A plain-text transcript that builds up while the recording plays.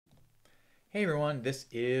Hey everyone, this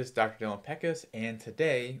is Dr. Dylan Peckus, and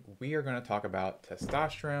today we are going to talk about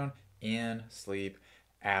testosterone and sleep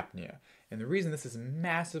apnea. And the reason this is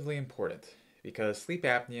massively important because sleep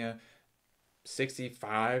apnea,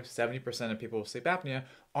 65-70% of people with sleep apnea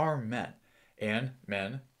are men. And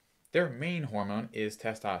men, their main hormone is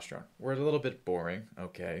testosterone. We're a little bit boring,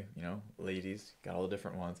 okay? Ladies got all the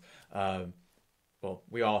different ones. Well,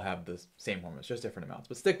 we all have the same hormones, just different amounts.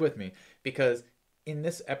 But stick with me because in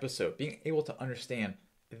this episode, being able to understand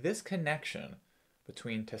this connection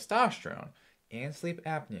between testosterone and sleep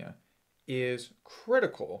apnea is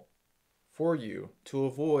critical for you to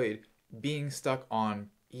avoid being stuck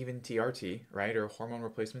on even TRT, right? Or hormone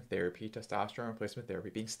replacement therapy, testosterone replacement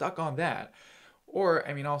therapy, being stuck on that. Or,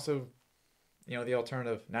 also, the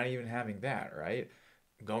alternative, not even having that, right?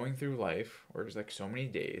 Going through life, or just like so many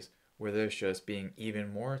days, where there's just being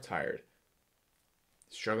even more tired,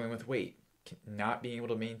 struggling with weight, not being able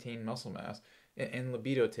to maintain muscle mass, and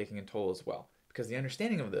libido taking a toll as well. Because the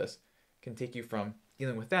understanding of this can take you from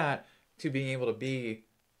dealing with that to being able to be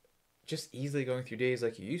just easily going through days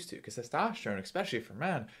like you used to. Because testosterone, especially for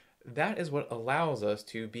men, that is what allows us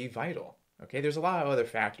to be vital. Okay, there's a lot of other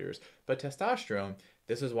factors, but testosterone,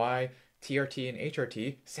 this is why TRT and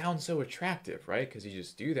HRT sound so attractive, right? Because you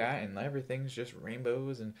just do that and everything's just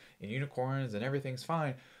rainbows and unicorns and everything's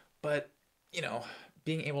fine. But, you know,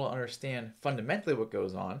 being able to understand fundamentally what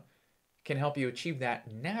goes on can help you achieve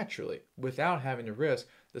that naturally without having to risk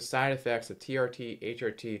the side effects of TRT,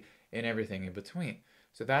 HRT, and everything in between.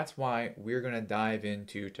 So that's why we're going to dive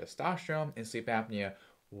into testosterone and sleep apnea.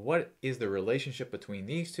 What is the relationship between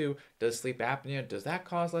these two? Does sleep apnea, does that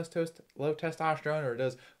cause low testosterone, or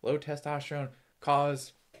does low testosterone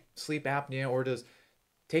cause sleep apnea, or does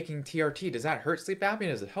taking TRT, does that hurt sleep apnea?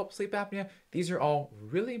 Does it help sleep apnea? These are all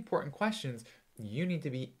really important questions you need to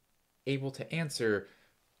be able to answer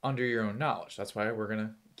under your own knowledge. That's why we're going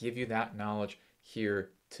to give you that knowledge here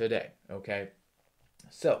today, okay?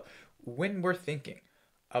 So, when we're thinking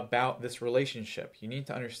about this relationship, you need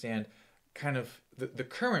to understand kind of the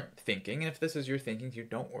current thinking. And if this is your thinking, you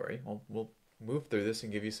don't worry. We'll move through this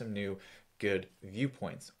and give you some new good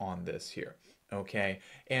viewpoints on this here. Okay.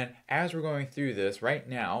 And as we're going through this right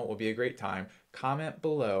now will be a great time. Comment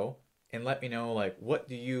below and let me know, like, what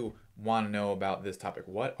do you want to know about this topic?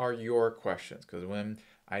 What are your questions? Because when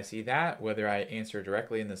I see that, whether I answer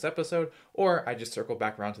directly in this episode or I just circle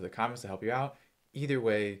back around to the comments to help you out, either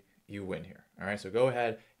way, you win here. All right. So go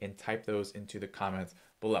ahead and type those into the comments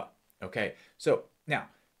below. Okay. So now,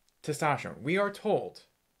 testosterone. We are told,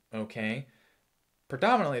 okay,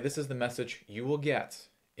 predominantly this is the message you will get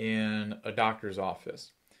in a doctor's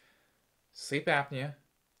office. Sleep apnea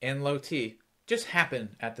and low T just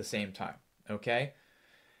happen at the same time, okay?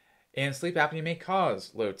 And sleep apnea may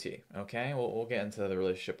cause low T, okay? We'll get into the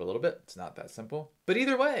relationship a little bit. It's not that simple. But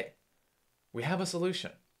either way, we have a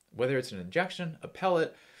solution. Whether it's an injection, a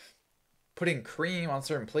pellet, putting cream on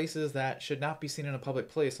certain places that should not be seen in a public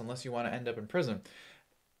place unless you want to end up in prison,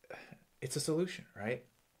 it's a solution, right?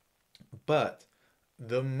 But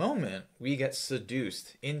the moment we get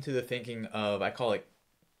seduced into the thinking of, I call it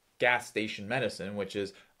gas station medicine, which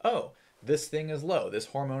is, oh, this thing is low, this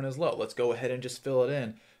hormone is low, let's go ahead and just fill it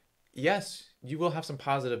in. Yes, you will have some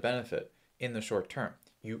positive benefit in the short term.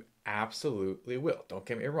 You absolutely will. Don't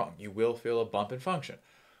get me wrong. You will feel a bump in function.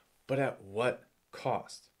 But at what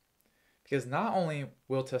cost? Because not only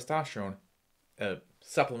will testosterone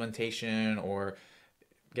supplementation or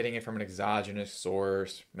getting it from an exogenous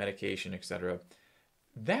source, medication, etc.,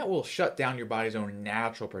 that will shut down your body's own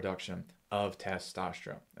natural production of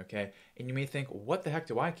testosterone, okay? And you may think, what the heck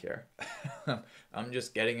do I care? I'm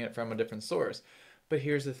just getting it from a different source. But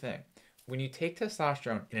here's the thing. When you take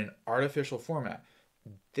testosterone in an artificial format,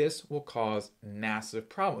 this will cause massive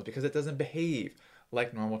problems because it doesn't behave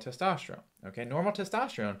like normal testosterone, okay? Normal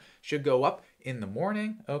testosterone should go up in the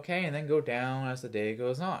morning, okay, and then go down as the day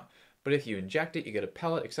goes on. But if you inject it, you get a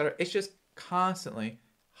pellet, etc., it's just constantly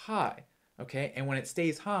high, okay? And when it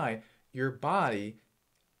stays high, your body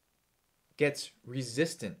gets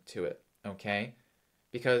resistant to it, okay?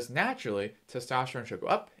 Because naturally, testosterone should go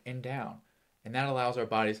up and down, and that allows our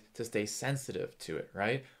bodies to stay sensitive to it,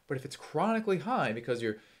 right? But if it's chronically high because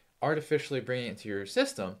you're artificially bringing it into your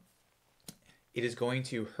system, it is going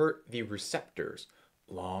to hurt the receptors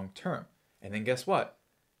long term. And then guess what?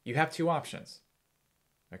 You have two options.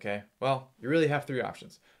 Okay? Well, you really have three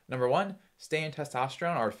options. Number one, stay in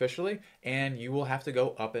testosterone artificially, and you will have to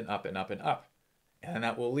go up and up and up and up. And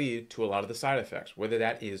that will lead to a lot of the side effects, whether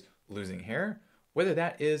that is losing hair, whether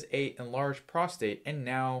that is a enlarged prostate, and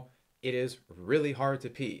now it is really hard to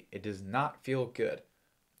pee. It does not feel good.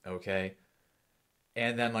 Okay?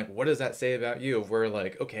 And then like, what does that say about you? If we're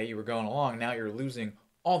like, okay, you were going along, now you're losing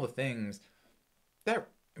all the things that,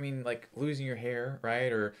 I mean, like losing your hair,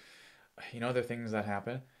 right? Or, other things that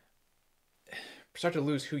happen, start to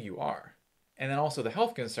lose who you are. And then also the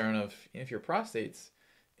health concern of if your prostate's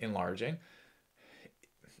enlarging,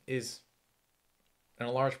 is an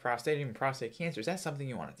enlarged prostate, even prostate cancer, is that something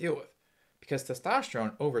you want to deal with? Because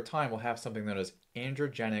testosterone over time will have something known as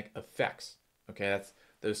androgenic effects. Okay, that's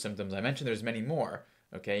those symptoms I mentioned. There's many more.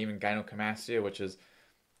 Okay, even gynecomastia, which is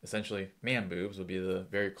essentially man boobs, would be the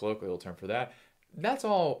very colloquial term for that. That's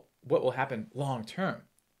all what will happen long term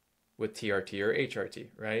with TRT or HRT,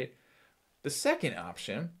 right? The second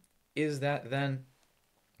option is that then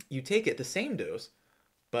you take it the same dose,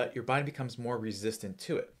 but your body becomes more resistant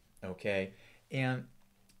to it. Okay, and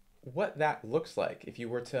what that looks like, if you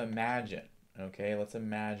were to imagine, okay, let's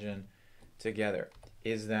imagine together,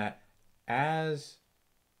 is that as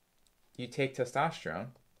you take testosterone,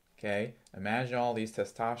 okay, imagine all these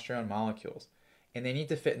testosterone molecules, and they need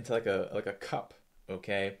to fit into like a cup,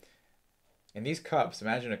 okay, and these cups,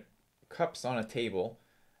 imagine cups on a table.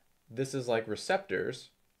 This is like receptors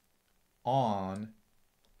on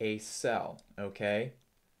a cell, okay,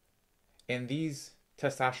 and these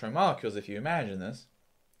testosterone molecules, if you imagine this,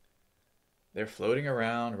 they're floating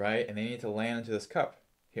around, right? And they need to land into this cup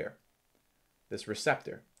here, this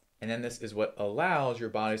receptor. And then this is what allows your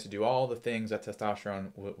body to do all the things that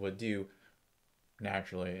testosterone would do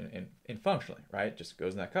naturally and functionally, right? Just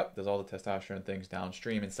goes in that cup, does all the testosterone things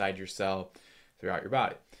downstream inside your cell throughout your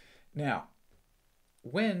body. Now,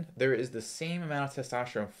 when there is the same amount of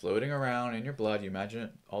testosterone floating around in your blood, you imagine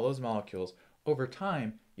it, all those molecules, over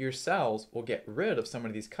time, your cells will get rid of some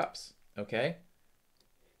of these cups, okay?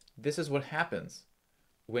 This is what happens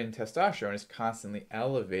when testosterone is constantly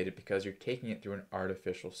elevated because you're taking it through an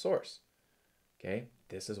artificial source. Okay,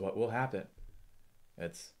 this is what will happen.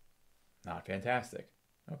 It's not fantastic.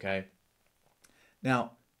 Okay,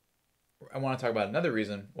 now I want to talk about another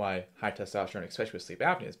reason why high testosterone, especially with sleep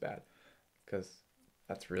apnea, is bad, because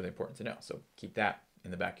that's really important to know. So keep that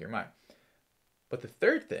in the back of your mind. But the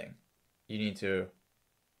third thing you need to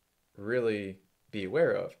really be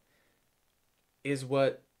aware of is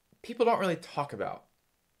what people don't really talk about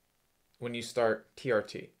when you start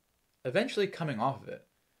TRT, eventually coming off of it.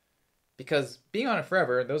 Because being on it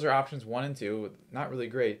forever, those are options 1 and 2, not really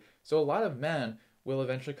great. So a lot of men will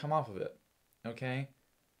eventually come off of it. Okay?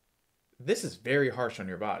 This is very harsh on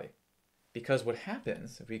your body. Because what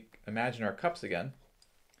happens, if we imagine our cups again,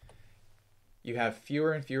 you have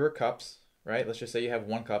fewer and fewer cups, right? Let's just say you have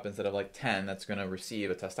 1 cup instead of like 10 that's going to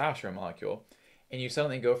receive a testosterone molecule. And you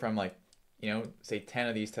suddenly go from like, say 10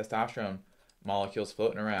 of these testosterone molecules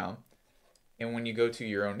floating around. And when you go to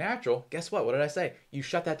your own natural, guess what? What did I say? You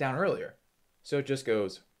shut that down earlier. So it just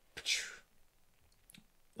goes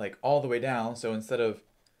like all the way down. So instead of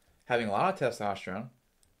having a lot of testosterone,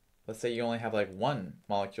 let's say you only have like 1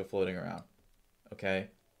 molecule floating around. Okay?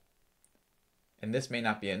 And this may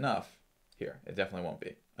not be enough here. It definitely won't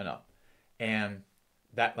be enough. And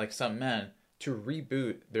that, like some men, to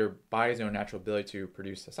reboot their body's own natural ability to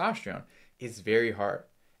produce testosterone is very hard.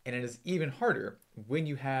 And it is even harder when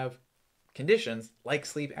you have conditions like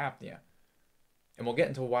sleep apnea. And we'll get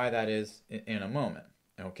into why that is in a moment,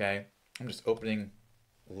 okay? I'm just opening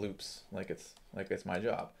loops like it's my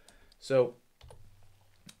job. So,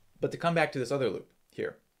 but to come back to this other loop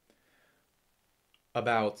here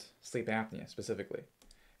about sleep apnea specifically,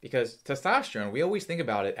 because testosterone, we always think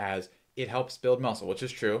about it as it helps build muscle, which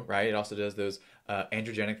is true, right? It also does those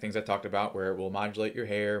androgenic things I talked about, where it will modulate your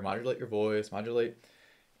hair, modulate your voice, modulate,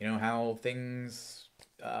 how things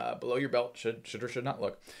below your belt should or should not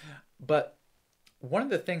look. But one of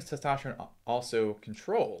the things testosterone also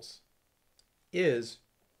controls is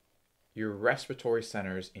your respiratory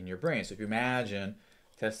centers in your brain. So if you imagine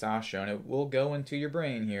testosterone, it will go into your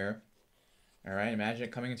brain here. All right, imagine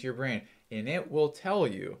it coming into your brain, and it will tell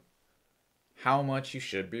you how much you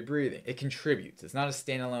should be breathing. It contributes. It's not a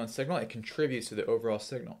standalone signal. It contributes to the overall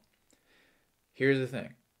signal. Here's the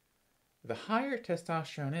thing. The higher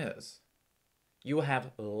testosterone is, you will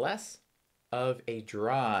have less of a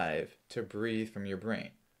drive to breathe from your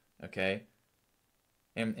brain. Okay?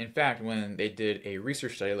 And in fact, when they did a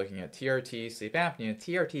research study looking at TRT, sleep apnea,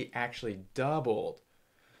 TRT actually doubled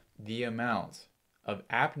the amount of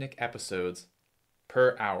apneic episodes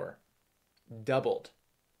per hour. Doubled.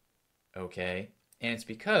 Okay? And it's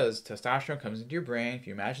because testosterone comes into your brain. If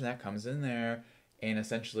you imagine that comes in there, and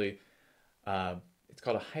essentially it's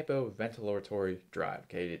called a hypoventilatory drive.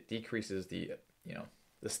 Okay? It decreases the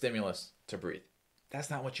stimulus to breathe. That's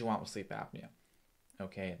not what you want with sleep apnea.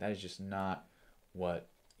 Okay? That is just not what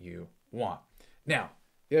you want. Now,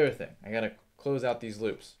 the other thing, I gotta close out these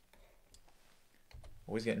loops.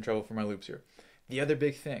 Always get in trouble for my loops here. The other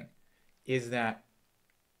big thing is that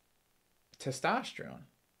testosterone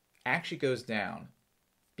actually goes down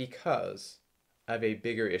because of a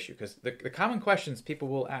bigger issue. Because the common questions people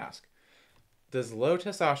will ask: does low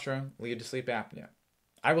testosterone lead to sleep apnea?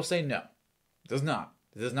 I will say no, it does not.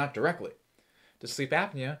 It does not directly. Does sleep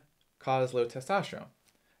apnea cause low testosterone?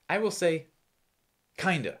 I will say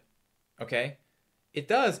kinda. Okay? It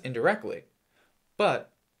does indirectly,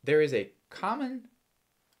 but there is a common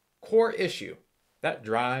core issue that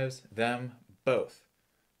drives them both.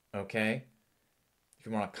 Okay? If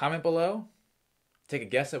you want to comment below, take a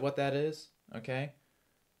guess at what that is. Okay?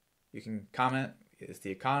 You can comment. It's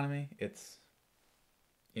the economy. It's,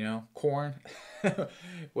 corn.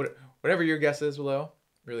 Whatever your guess is below.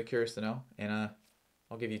 Really curious to know. And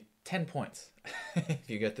I'll give you 10 points if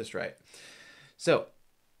you get this right. So,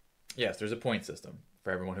 yes, there's a point system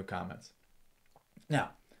for everyone who comments.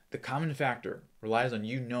 Now, the common factor relies on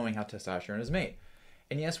you knowing how testosterone is made.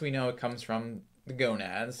 And yes, we know it comes from the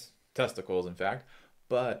gonads, testicles, in fact,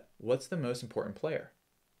 but what's the most important player?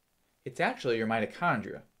 It's actually your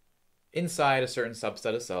mitochondria, inside a certain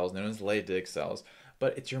subset of cells known as Leydig cells,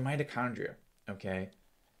 but it's your mitochondria, okay?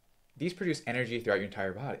 These produce energy throughout your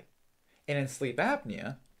entire body. And in sleep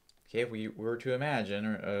apnea, okay, if we were to imagine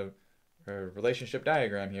a relationship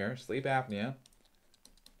diagram here, sleep apnea,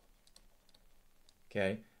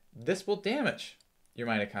 okay, this will damage your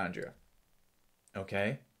mitochondria,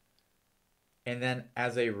 okay? And then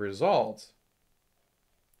as a result,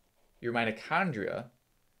 your mitochondria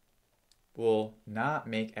will not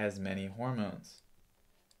make as many hormones.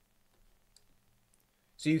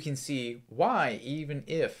 So you can see why, even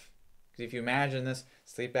if you imagine this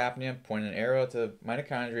sleep apnea, point an arrow to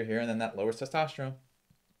mitochondria here, and then that lowers testosterone,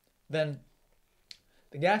 then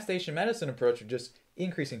the gas station medicine approach of just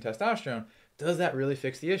increasing testosterone, does that really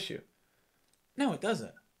fix the issue? No, it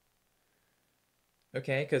doesn't.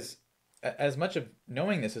 Okay, because as much of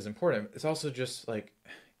knowing this is important, it's also just like,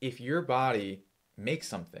 if your body makes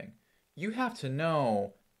something, you have to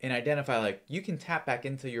know and identify, like, you can tap back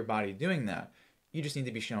into your body doing that. You just need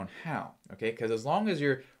to be shown how, okay? Because as long as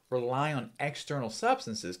you're relying on external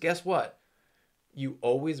substances, guess what? You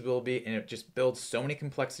always will be, and it just builds so many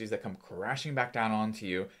complexities that come crashing back down onto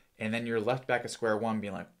you, and then you're left back at square one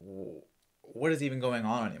being like, what is even going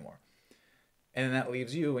on anymore? And then that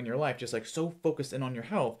leaves you in your life just like so focused in on your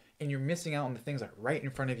health, and you're missing out on the things like right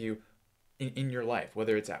in front of you in your life,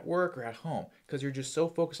 whether it's at work or at home, because you're just so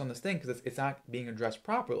focused on this thing because it's not being addressed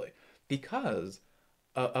properly because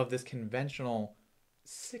of this conventional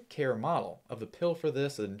sick care model of the pill for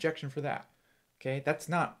this, an injection for that. Okay, that's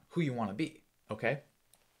not who you want to be. Okay,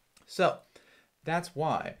 so that's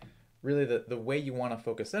why really the way you want to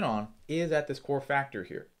focus in on is at this core factor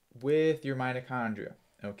here with your mitochondria.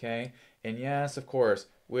 Okay, and yes, of course,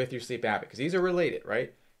 with your sleep apnea, because these are related,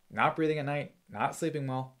 right? Not breathing at night, not sleeping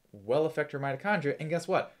well, will affect your mitochondria, and guess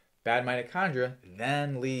what? Bad mitochondria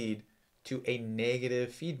then lead to a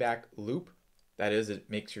negative feedback loop. That is, it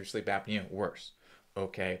makes your sleep apnea worse.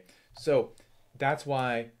 Okay, so that's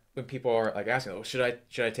why when people are like asking, oh, should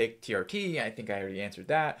I take TRT? I think I already answered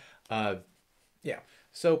that. Yeah.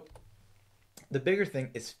 So the bigger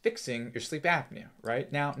thing is fixing your sleep apnea,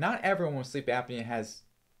 right? Now, not everyone with sleep apnea has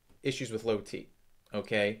issues with low T.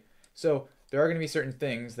 Okay, so there are going to be certain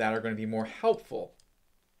things that are going to be more helpful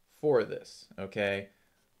for this. Okay,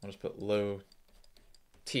 I'll just put low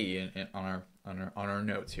T on our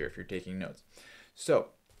notes here if you're taking notes. So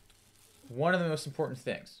one of the most important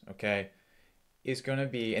things, okay, is going to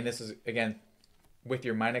be, and this is again with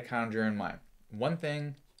your mitochondria in mind, one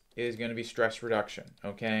thing is going to be stress reduction,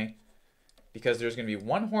 okay, because there's going to be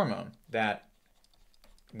one hormone that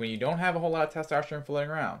when you don't have a whole lot of testosterone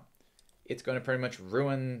floating around, it's going to pretty much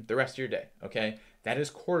ruin the rest of your day, okay? That is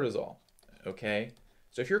cortisol, okay?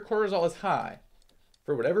 So if your cortisol is high,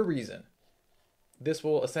 for whatever reason, this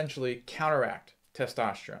will essentially counteract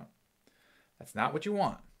testosterone. That's not what you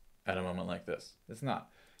want at a moment like this. It's not.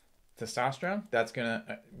 Testosterone, that's going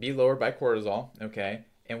to be lowered by cortisol, okay?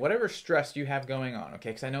 And whatever stress you have going on, okay?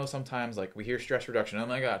 Because I know sometimes, like, we hear stress reduction, oh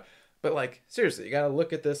my God. But, like, seriously, you got to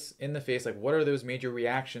look at this in the face. Like, what are those major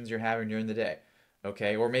reactions you're having during the day?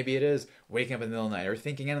 Okay, or maybe it is waking up in the middle of the night or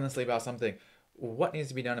thinking endlessly about something. What needs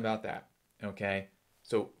to be done about that? Okay,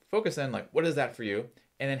 so focus in, like, what is that for you?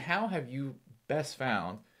 And then how have you best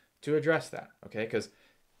found to address that? Okay, because,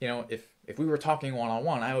 if we were talking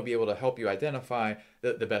one-on-one, I would be able to help you identify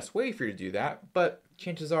the best way for you to do that. But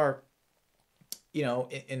chances are,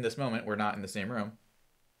 in this moment, we're not in the same room.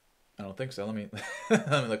 I don't think so. Let me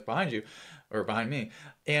let me look behind you. or behind me.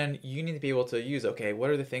 And you need to be able to use, okay, what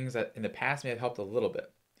are the things that in the past may have helped a little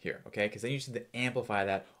bit here, okay? Because then you just need to amplify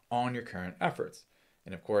that on your current efforts.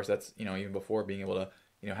 And of course, that's, even before being able to,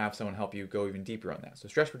 have someone help you go even deeper on that. So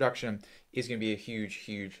stress reduction is going to be a huge,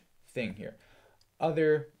 huge thing here.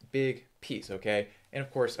 Other big piece, okay? And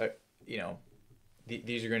of course,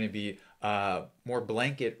 these are going to be more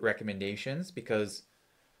blanket recommendations because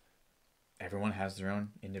everyone has their own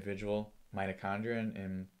individual mitochondria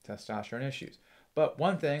and testosterone issues. But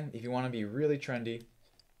one thing, if you want to be really trendy,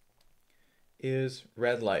 is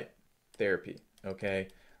red light therapy. Okay,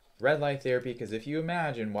 red light therapy, because if you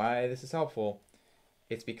imagine why this is helpful,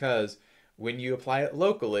 it's because when you apply it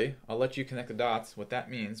locally, I'll let you connect the dots. What that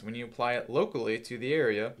means, when you apply it locally to the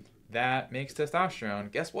area that makes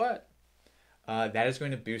testosterone, guess what? That is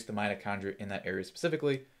going to boost the mitochondria in that area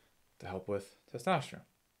specifically to help with testosterone.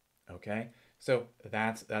 Okay, so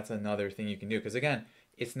that's another thing you can do, because again,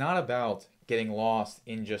 it's not about getting lost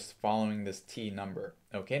in just following this T number.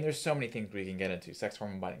 Okay, and there's so many things we can get into: sex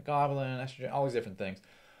hormone binding globulin, estrogen, all these different things.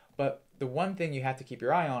 But the one thing you have to keep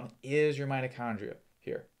your eye on is your mitochondria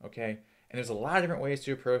here. Okay, and there's a lot of different ways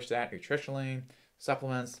to approach that: nutritionally,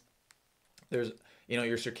 supplements. There's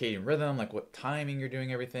your circadian rhythm, like what timing you're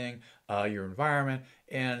doing everything, your environment,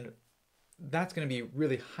 and that's going to be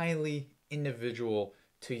really highly individual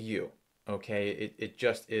to you. Okay, it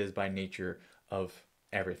just is by nature of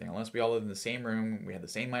everything. Unless we all live in the same room, we had the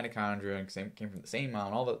same mitochondria, and came from the same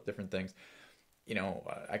mom, all the different things.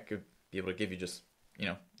 I could be able to give you just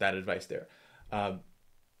that advice there.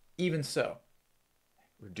 Even so,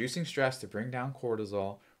 reducing stress to bring down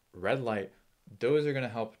cortisol, red light, those are going to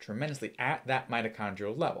help tremendously at that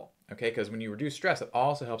mitochondrial level. Okay, because when you reduce stress, it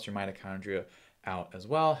also helps your mitochondria out as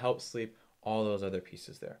well, helps sleep, all those other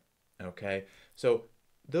pieces there. Okay, so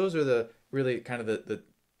those are the really kind of the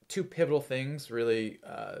two pivotal things really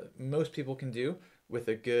most people can do with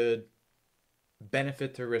a good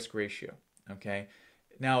benefit to risk ratio. Okay,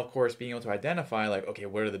 now of course being able to identify like, okay,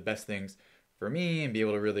 what are the best things for me, and be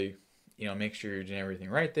able to really make sure you're doing everything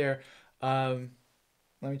right there.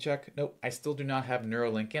 Let me check. Nope, I still do not have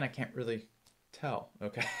Neuralink in. I can't really tell.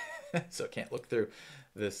 Okay, so I can't look through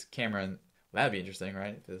this camera, and that'd be interesting,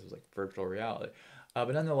 right? If this was like virtual reality.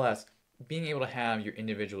 But nonetheless, being able to have your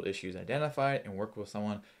individual issues identified and work with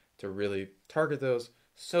someone to really target those,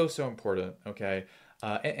 so important. Okay,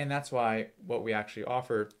 and that's why what we actually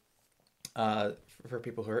offer for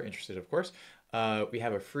people who are interested, of course, we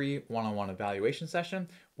have a free one-on-one evaluation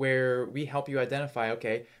session where we help you identify,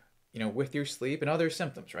 okay, with your sleep and other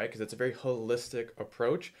symptoms, right? Because it's a very holistic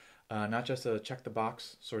approach, not just a check the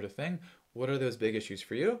box sort of thing. What are those big issues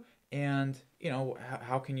for you? And,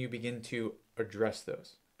 how can you begin to address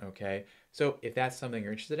those? Okay. So if that's something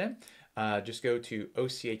you're interested in, just go to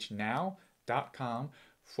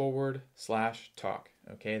ochnow.com/talk.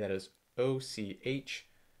 Okay. That is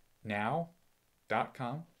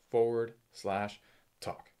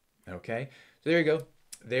ochnow.com/talk. Okay. So there you go.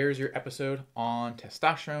 There's your episode on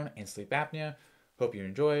testosterone and sleep apnea. Hope you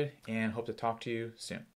enjoyed, and hope to talk to you soon.